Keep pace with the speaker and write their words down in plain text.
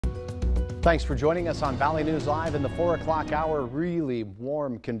Thanks for joining us on Valley News Live in the 4 o'clock hour. Really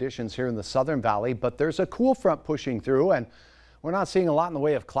warm conditions here in the Southern Valley, but there's a cool front pushing through and we're not seeing a lot in the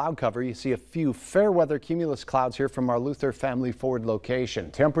way of cloud cover. You see a few fair weather cumulus clouds here from our Luther Family Ford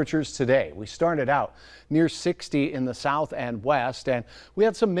location. Temperatures today, we started out near 60 in the south and west, and we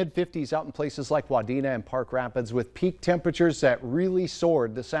had some mid-50s out in places like Wadena and Park Rapids with peak temperatures that really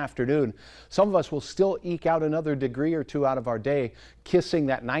soared this afternoon. Some of us will still eke out another degree or two out of our day, kissing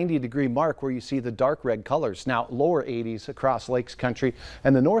that 90-degree mark where you see the dark red colors. Now lower 80s across Lakes Country,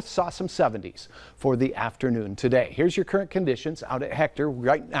 and the north saw some 70s for the afternoon today. Here's your current conditions out at Hector.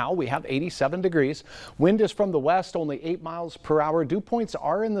 Right now we have 87 degrees. Wind is from the west, only 8 miles per hour. Dew points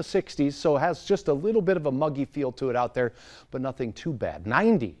are in the 60s, so it has just a little bit of a muggy feel to it out there, but nothing too bad.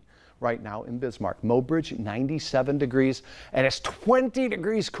 90 right now in Bismarck. Mobridge, 97 degrees, and it's 20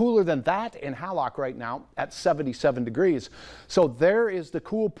 degrees cooler than that in Hallock right now at 77 degrees. So there is the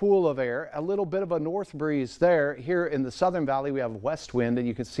cool pool of air, a little bit of a north breeze there. Here in the Southern Valley, we have west wind, and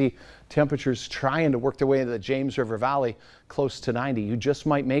you can see temperatures trying to work their way into the James River Valley close to 90. You just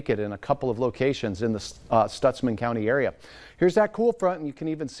might make it in a couple of locations in the Stutsman County area. Here's that cool front, and you can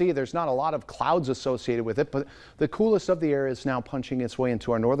even see there's not a lot of clouds associated with it, but the coolest of the air is now punching its way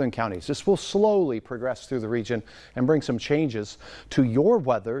into our northern counties. This will slowly progress through the region and bring some changes to your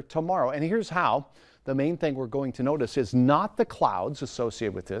weather tomorrow. And here's how. The main thing we're going to notice is not the clouds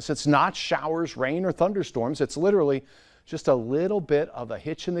associated with this. It's not showers, rain, or thunderstorms. It's literally just a little bit of a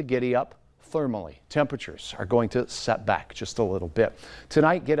hitch in the giddy up. Thermally, temperatures are going to set back just a little bit.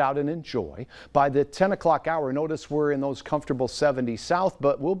 Tonight, get out and enjoy. By the 10 o'clock hour, notice we're in those comfortable 70s south,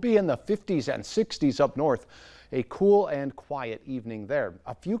 but we'll be in the 50s and 60s up north. A cool and quiet evening there.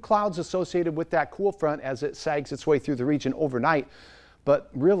 A few clouds associated with that cool front as it sags its way through the region overnight. But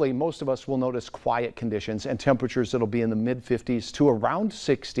really, most of us will notice quiet conditions and temperatures that'll be in the mid-50s to around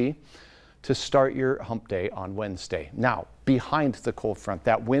 60 to start your hump day on Wednesday. Now, behind the cold front,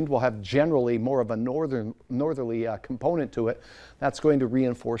 that wind will have generally more of a northerly component to it. That's going to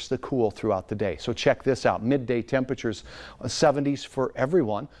reinforce the cool throughout the day. So check this out. Midday temperatures 70s for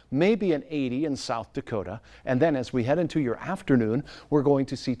everyone, maybe an 80 in South Dakota. And then as we head into your afternoon, we're going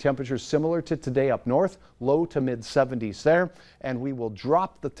to see temperatures similar to today up north, low to mid 70s there. And we will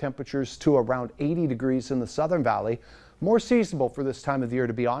drop the temperatures to around 80 degrees in the Southern Valley. More seasonable for this time of the year,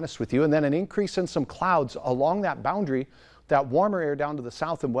 to be honest with you. And then an increase in some clouds along that boundary. That warmer air down to the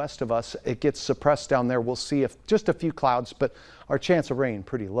south and west of us, it gets suppressed down there. We'll see if just a few clouds, but our chance of rain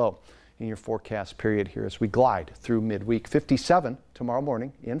pretty low in your forecast period here as we glide through midweek. 57 tomorrow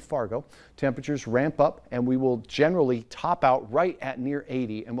morning in Fargo. Temperatures ramp up and we will generally top out right at near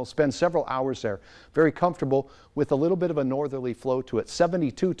 80, and we'll spend several hours there. Very comfortable with a little bit of a northerly flow to it.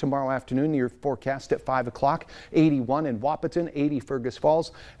 72 tomorrow afternoon, your forecast at 5 o'clock. 81 in Wahpeton, 80 Fergus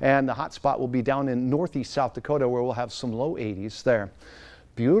Falls, and the hot spot will be down in northeast South Dakota where we'll have some low 80s there.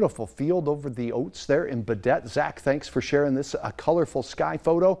 Beautiful field over the oats there in Badette. Zach, thanks for sharing this colorful sky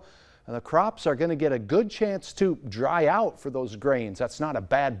photo. And the crops are going to get a good chance to dry out for those grains. That's not a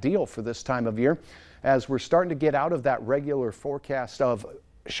bad deal for this time of year, as we're starting to get out of that regular forecast of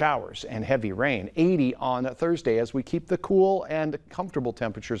showers and heavy rain. 80 on Thursday as we keep the cool and comfortable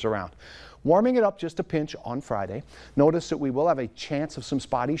temperatures around. Warming it up just a pinch on Friday. Notice that we will have a chance of some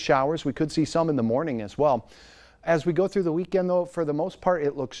spotty showers. We could see some in the morning as well. As we go through the weekend, though, for the most part,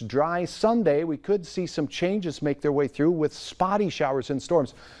 it looks dry. Sunday, we could see some changes make their way through with spotty showers and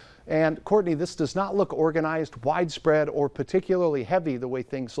storms. And Courtney, this does not look organized, widespread, or particularly heavy the way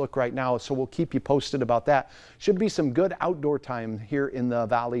things look right now, so we'll keep you posted about that. Should be some good outdoor time here in the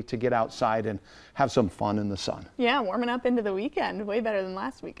valley to get outside and have some fun in the sun. Yeah, warming up into the weekend, way better than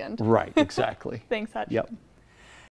last weekend. Right, exactly. Thanks, Hutch. Yep.